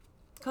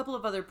couple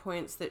of other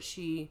points that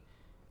she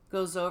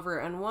goes over,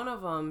 and one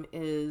of them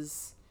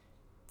is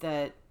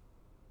that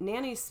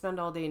nannies spend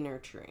all day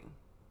nurturing.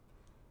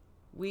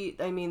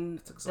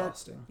 It's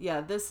exhausting.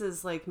 This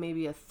is like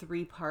maybe a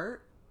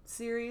 3-part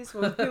series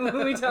when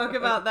we talk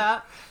about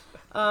that.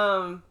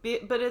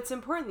 But it's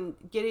important.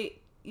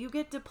 You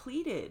get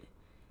depleted.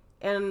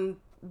 And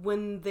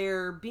when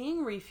they're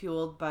being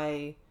refueled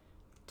by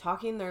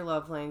talking their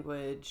love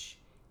language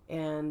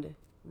and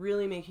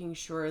really making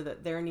sure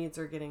that their needs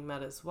are getting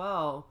met as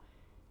well,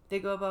 they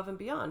go above and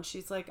beyond.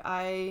 She's like,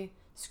 I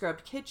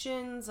scrubbed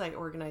kitchens, I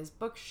organized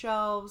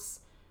bookshelves,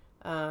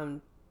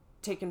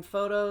 taken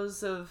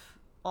photos of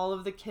all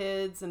of the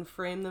kids and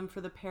framed them for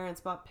the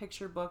parents, bought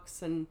picture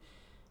books and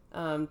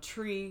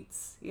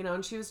treats, you know,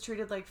 and she was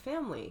treated like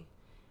family.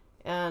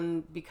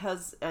 And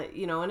because,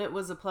 and it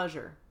was a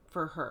pleasure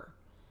for her.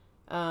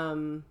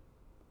 And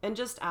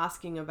just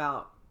asking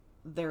about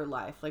their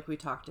life, like we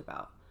talked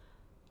about.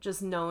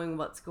 Just knowing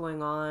what's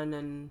going on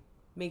and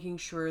making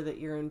sure that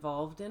you're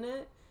involved in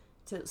it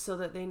so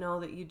that they know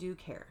that you do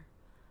care.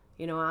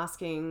 You know,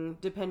 asking,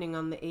 depending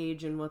on the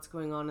age and what's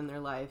going on in their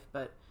life,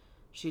 but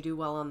she do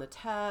well on the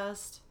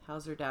test?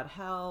 How's her dad's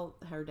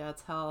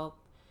health?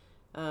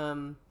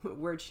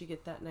 Where'd she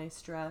get that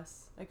nice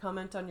dress? I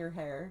comment on your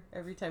hair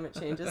every time it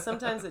changes.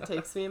 Sometimes it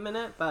takes me a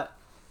minute, but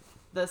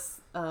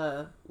this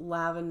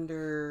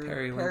lavender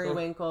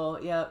periwinkle.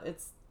 Yeah,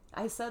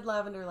 I said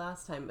lavender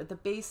last time, but the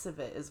base of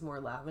it is more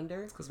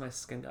lavender. It's because my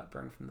skin got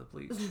burned from the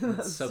bleach and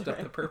it soaked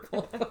up the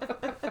purple.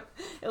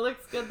 It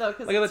looks good though,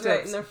 because it's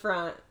right in the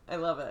front. I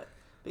love it.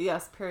 But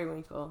yes,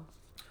 periwinkle.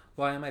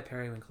 Why am I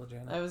periwinkle,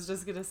 Janet? I was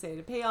just gonna say,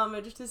 to pay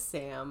homage to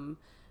Sam.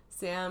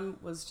 Sam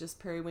was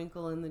just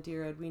periwinkle in the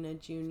Dear Edwina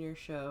Jr.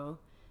 show,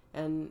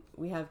 And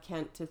we have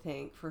Kent to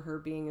thank for her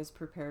being as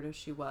prepared as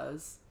she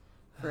was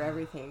for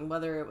everything,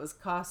 whether it was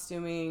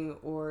costuming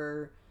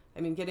or,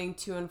 I mean, getting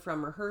to and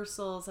from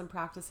rehearsals and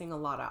practicing a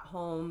lot at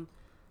home.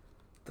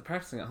 The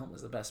practicing at home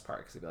was the best part,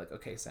 because he'd be like,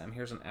 okay, Sam,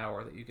 here's an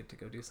hour that you get to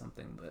go do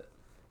something, but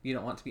you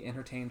don't want to be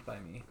entertained by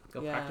me.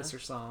 Go practice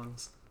your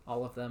songs,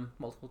 all of them,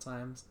 multiple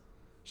times.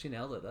 She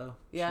nailed it, though.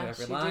 Yeah, she knew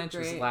every line. She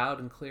was loud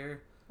and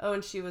clear. Oh,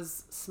 and she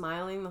was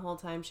smiling the whole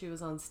time she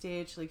was on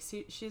stage. Like,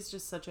 she's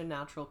just such a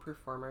natural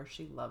performer.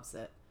 She loves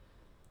it.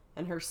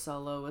 And her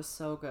solo was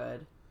so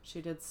good.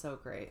 She did so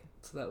great.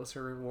 So that was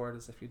her reward,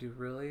 is if you do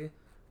really,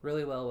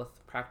 really well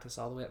with practice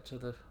all the way up to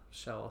the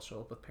show, I'll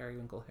show up with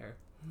periwinkle hair.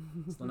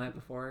 So the night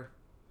before,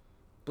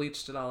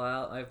 bleached it all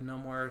out. I have no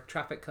more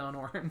traffic cone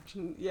orange.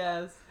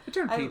 Yes. It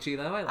turned peachy,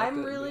 though.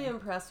 I'm really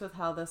impressed with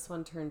how this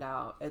one turned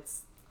out.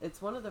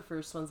 It's one of the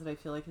first ones that I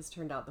feel like has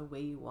turned out the way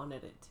you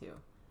wanted it to.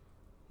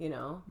 You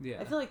know? Yeah.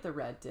 I feel like the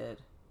red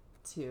did,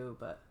 too,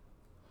 but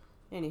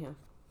anyhow.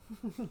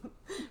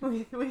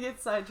 we get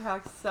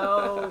sidetracked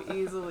so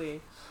easily.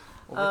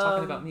 Well, we're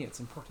talking about me. It's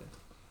important.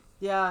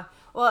 Yeah.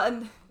 Well,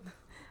 and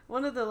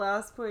one of the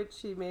last points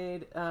she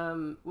made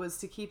was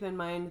to keep in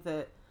mind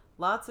that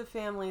lots of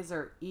families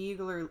are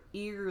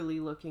eagerly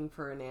looking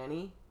for a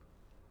nanny.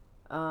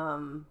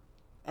 And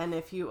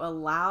if you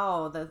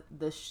allow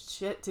the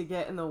shit to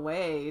get in the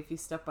way, if you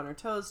step on her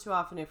toes too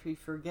often, if you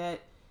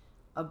forget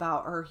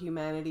about her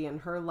humanity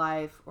and her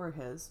life, or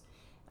his,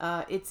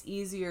 it's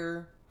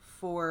easier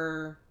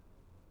for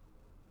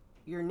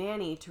your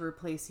nanny to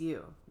replace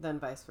you than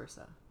vice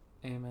versa.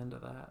 Amen to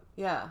that.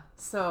 Yeah.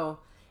 So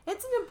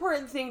it's an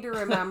important thing to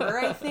remember,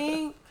 I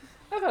think.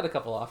 I've had a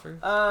couple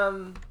offers.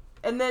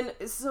 And then,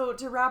 so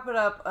to wrap it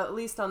up, at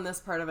least on this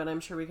part of it,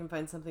 I'm sure we can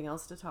find something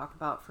else to talk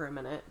about for a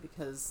minute,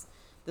 because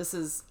this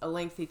is a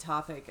lengthy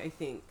topic, I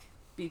think,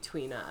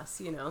 between us,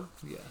 you know?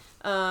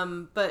 Yeah.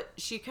 But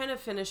she kind of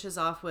finishes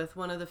off with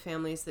one of the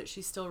families that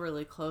she's still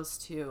really close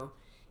to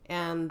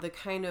and the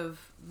kind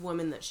of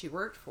woman that she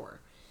worked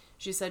for.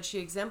 She said she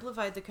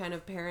exemplified the kind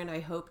of parent I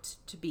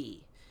hoped to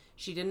be.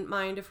 She didn't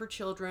mind if her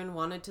children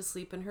wanted to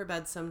sleep in her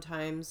bed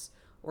sometimes,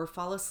 or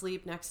fall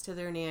asleep next to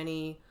their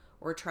nanny,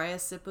 or try a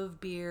sip of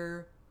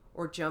beer,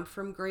 or jump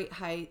from great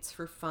heights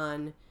for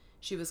fun.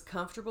 She was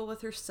comfortable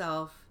with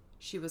herself.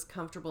 She was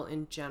comfortable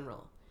in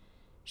general.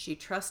 She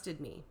trusted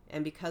me,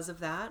 and because of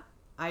that,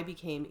 I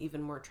became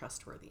even more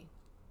trustworthy.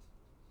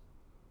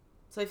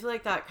 So I feel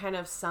like that kind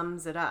of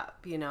sums it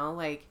up, you know?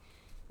 Like,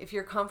 if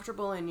you're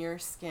comfortable in your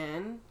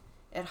skin,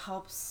 it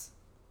helps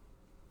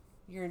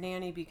your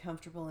nanny be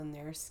comfortable in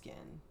their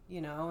skin,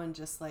 you know? And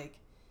just like,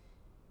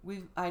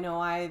 I know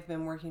I've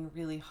been working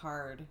really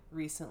hard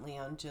recently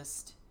on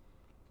just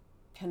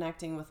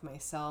connecting with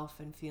myself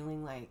and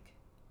feeling like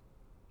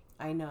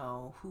I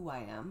know who I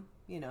am,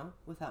 you know,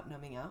 without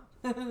numbing out.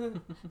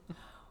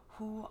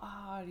 Who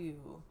are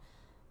you?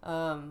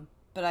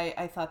 But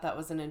I thought that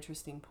was an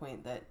interesting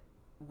point, that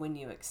when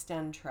you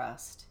extend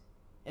trust,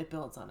 it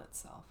builds on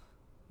itself,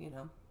 you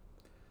know?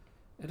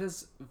 It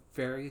is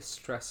very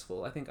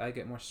stressful. I think I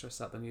get more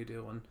stressed out than you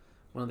do when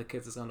one of the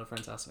kids is going to a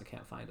friend's house and I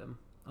can't find him.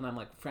 And I'm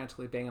like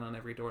frantically banging on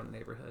every door in the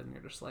neighborhood, and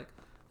you're just like,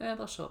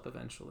 they'll show up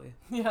eventually.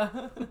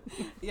 Yeah.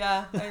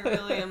 Yeah, I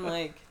really am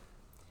like,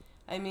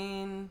 I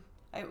mean,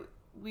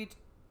 we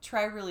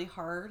try really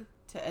hard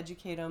to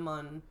educate them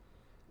on,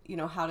 you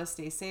know, how to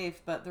stay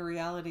safe. But the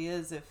reality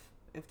is,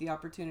 if the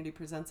opportunity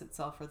presents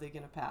itself, are they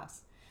going to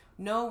pass?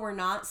 No, we're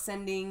not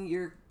sending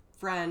your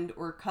friend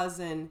or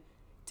cousin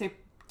to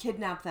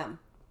kidnap them.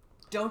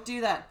 Don't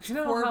do that.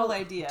 Horrible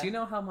idea. Do you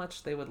know how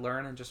much they would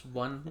learn in just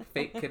one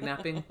fake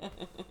kidnapping?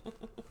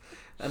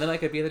 And then I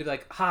could be able to be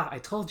like, ha, I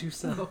told you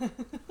so.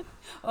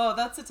 Oh,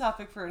 that's a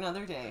topic for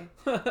another day.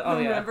 Oh,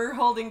 yeah. Remember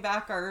holding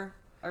back our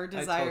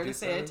desire to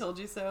say, so. I told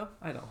you so?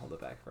 I don't hold it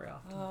back very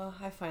often. Oh,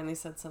 I finally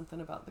said something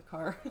about the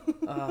car.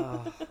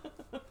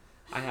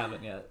 I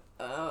haven't yet.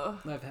 Oh.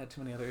 I've had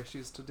too many other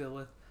issues to deal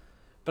with.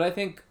 But I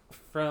think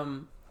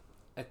from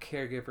a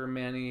caregiver,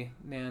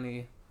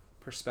 nanny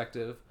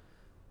perspective,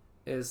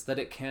 is that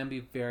it can be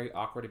very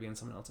awkward to be in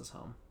someone else's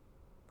home.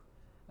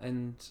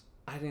 And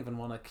I didn't even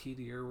want a key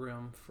to your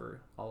room for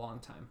a long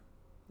time.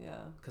 Yeah.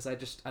 Because I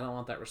don't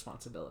want that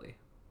responsibility.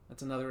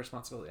 It's another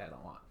responsibility I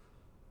don't want.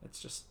 It's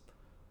just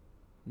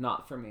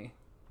not for me.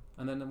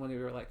 And then when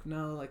you were like,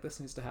 no, like this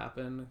needs to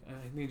happen.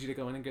 I need you to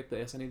go in and get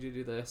this. I need you to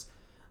do this.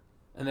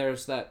 And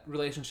there's that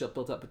relationship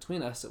built up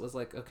between us. It was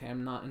like, okay,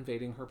 I'm not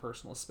invading her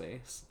personal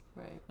space.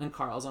 Right. And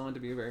Carl's, I wanted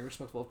to be very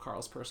respectful of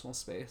Carl's personal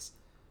space.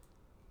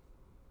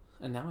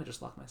 And now I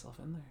just lock myself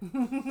in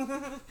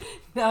there.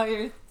 Now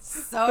you're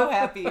so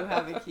happy you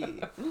have a key.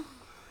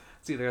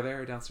 It's either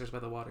there or downstairs by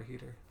the water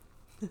heater.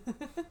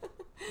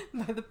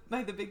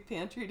 by the big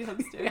pantry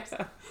downstairs.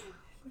 Yeah.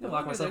 I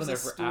lock myself in there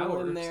for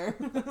hours. In there.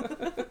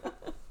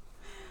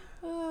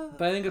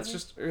 But I think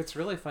it's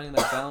really finding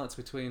that balance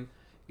between,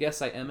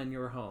 yes, I am in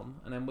your home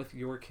and I'm with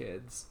your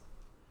kids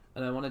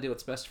and I want to do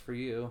what's best for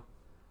you,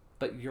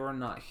 but you're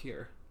not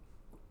here.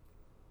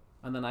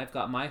 And then I've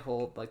got my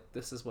whole, like,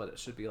 this is what it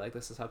should be like.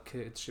 This is how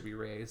kids should be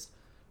raised.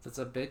 So it's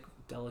a big,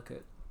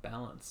 delicate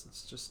balance.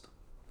 It's just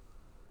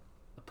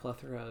a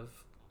plethora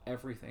of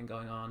everything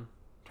going on,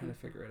 trying to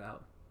figure it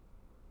out.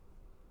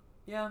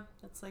 Yeah,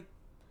 it's like,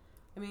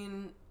 I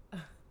mean,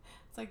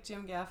 it's like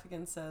Jim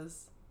Gaffigan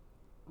says,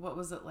 what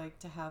was it like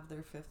to have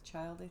their 5th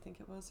child, I think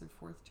it was,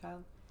 or 4th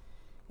child?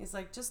 He's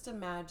like, just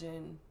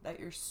imagine that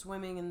you're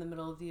swimming in the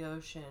middle of the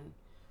ocean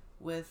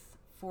with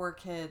 4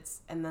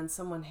 kids and then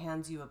someone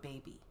hands you a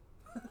baby.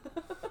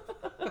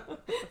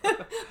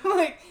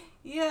 Like,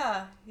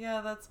 yeah,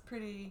 that's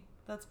pretty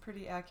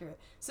accurate.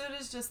 So it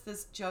is just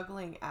this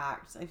juggling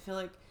act. I feel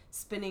like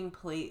spinning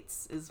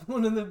plates is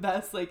one of the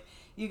best. Like,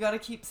 you got to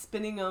keep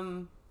spinning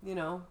them, you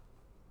know,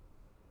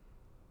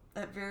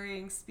 at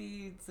varying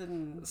speeds.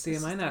 And see,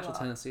 my natural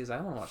tendency is I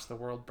want to watch the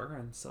world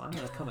burn, so I'm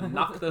gonna come and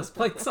knock those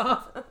plates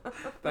off.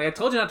 But I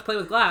told you not to play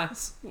with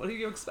glass. What do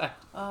you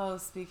expect? Oh,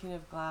 speaking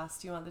of glass,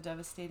 do you want the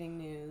devastating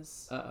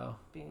news? Uh-oh.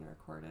 Being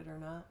recorded or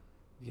not?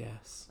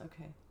 Yes.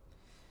 Okay.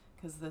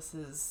 Because this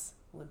is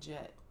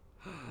legit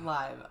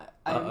live.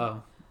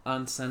 Uh-oh.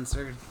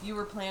 Uncensored. You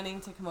were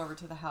planning to come over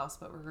to the house,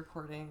 but we're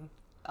recording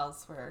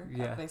elsewhere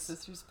at my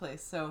sister's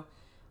place. So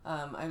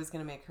I was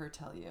going to make her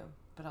tell you,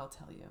 but I'll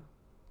tell you.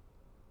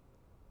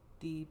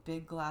 The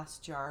big glass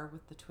jar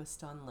with the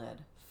twist-on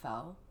lid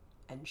fell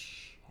and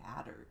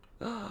shattered.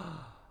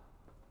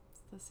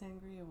 It's the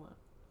sangria one.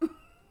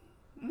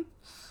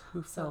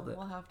 Who felled it?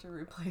 We'll have to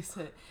replace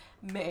it.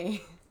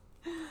 May.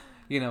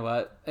 You know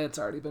what? It's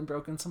already been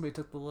broken. Somebody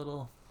took the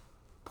little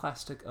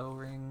plastic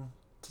O-ring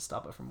to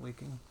stop it from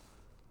leaking.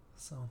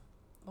 So.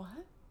 What?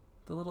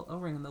 The little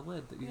O-ring in the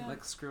lid that you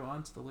like screw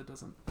on so the lid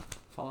doesn't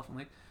fall off and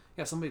leak.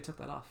 Yeah, somebody took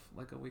that off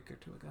like a week or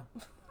 2 ago.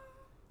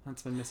 And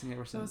it's been missing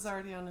ever since. It was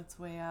already on its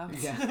way out.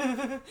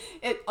 Yeah.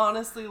 It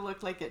honestly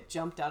looked like it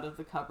jumped out of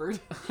the cupboard.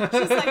 She's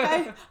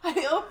like,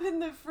 I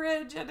opened the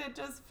fridge and it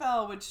just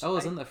fell. Which it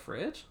was in the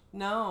fridge?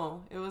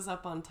 No, it was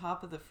up on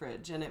top of the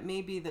fridge. And it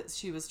may be that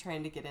she was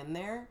trying to get in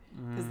there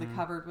because the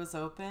cupboard was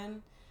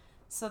open.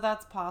 So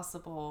that's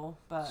possible.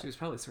 But she was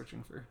probably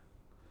searching for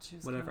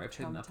whatever I've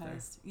hidden up there.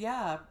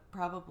 Yeah,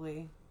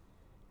 probably.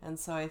 And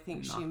so I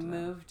think she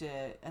moved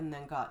it and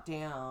then got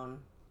down.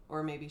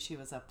 Or maybe she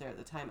was up there at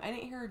the time. I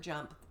didn't hear her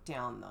jump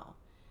down, though.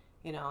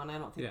 You know, and I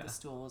don't think the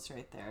stool was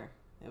right there.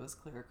 It was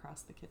clear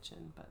across the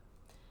kitchen. But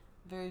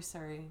very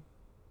sorry.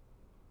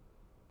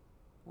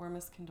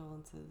 Warmest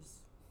condolences.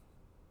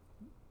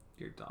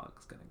 Your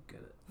dog's going to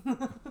get it.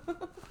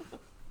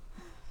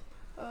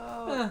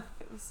 Oh,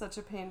 it was such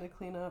a pain to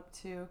clean up,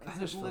 too.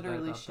 Because it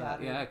literally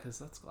shattered. Yeah, because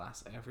that's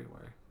glass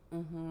everywhere.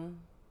 Mm-hmm.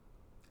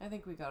 I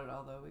think we got it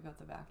all, though. We got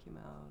the vacuum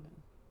out. And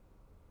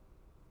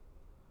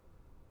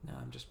no,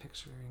 I'm just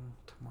picturing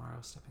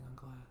tomorrow stepping on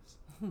glass.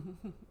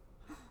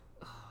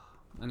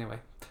 Anyway,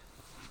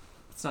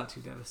 it's not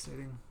too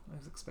devastating. I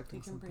was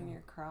expecting something. You can bring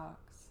your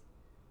Crocs.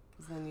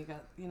 Because then you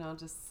got,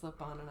 just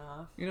slip on and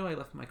off. You know, I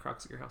left my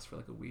Crocs at your house for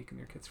like a week and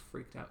your kids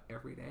freaked out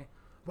every day.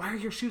 Why are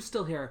your shoes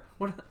still here?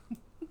 What?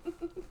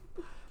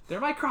 They're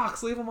my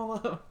Crocs. Leave them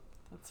alone.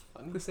 That's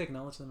funny. At least they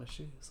acknowledge them as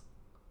shoes.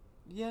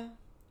 Yeah.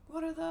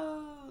 What are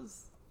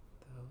those?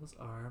 Those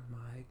are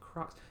my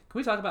Crocs. Can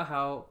we talk about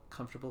how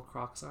comfortable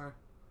Crocs are?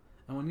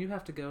 And when you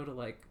have to go to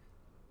like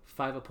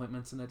 5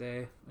 appointments in a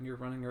day and you're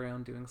running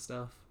around doing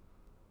stuff,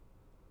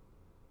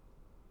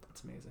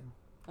 that's amazing.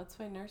 That's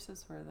why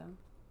nurses wear them.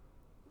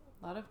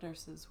 A lot of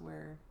nurses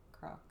wear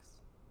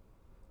Crocs.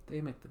 They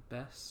make the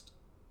best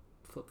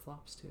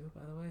flip-flops too,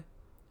 by the way.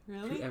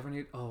 Really? If you ever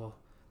need... Oh,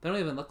 they don't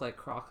even look like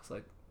Crocs.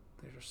 Like,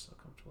 they're just so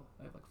comfortable.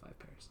 I have like 5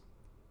 pairs.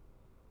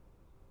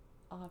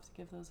 I'll have to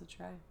give those a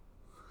try.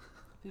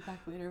 Be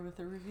back later with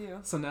a review.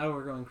 So now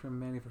we're going from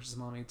Manny versus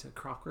Mommy to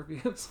Croc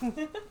reviews.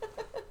 And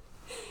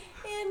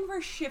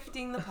we're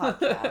shifting the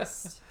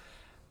podcast.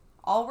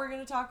 All we're going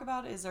to talk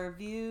about is our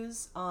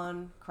views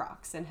on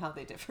Crocs and how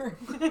they differ.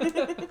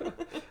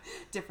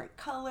 Different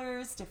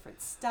colors,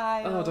 different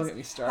styles. Oh, don't get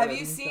me started. Have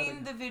you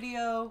seen the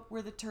video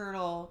where the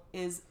turtle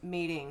is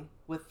mating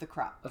with the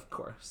Croc? Of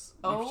course.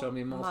 You've shown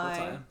me multiple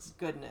times.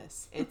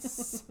 Goodness.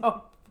 It's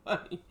so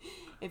funny.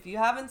 If you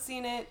haven't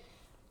seen it,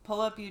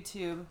 pull up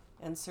YouTube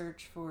and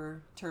search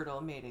for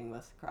turtle mating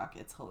with Croc.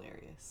 It's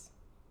hilarious.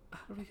 How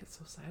do we get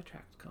so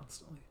sidetracked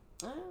constantly?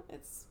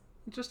 It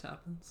just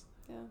happens.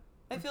 Yeah.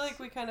 I feel like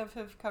we kind of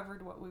have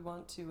covered what we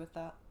want to with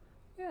that.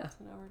 Yeah. So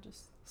now we're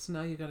just... So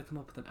now you got to come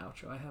up with an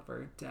outro. I have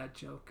our dad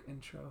joke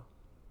intro.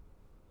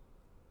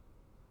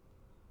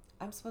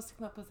 I'm supposed to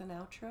come up with an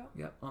outro?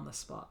 Yep, on the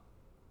spot.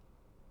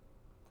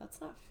 That's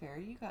not fair.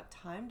 You got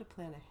time to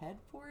plan ahead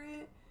for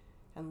it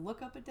and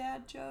look up a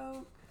dad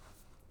joke.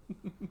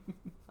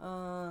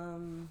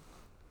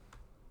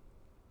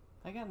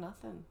 I got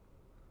nothing.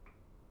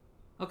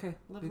 Okay.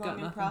 Live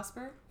long and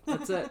prosper.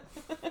 That's it.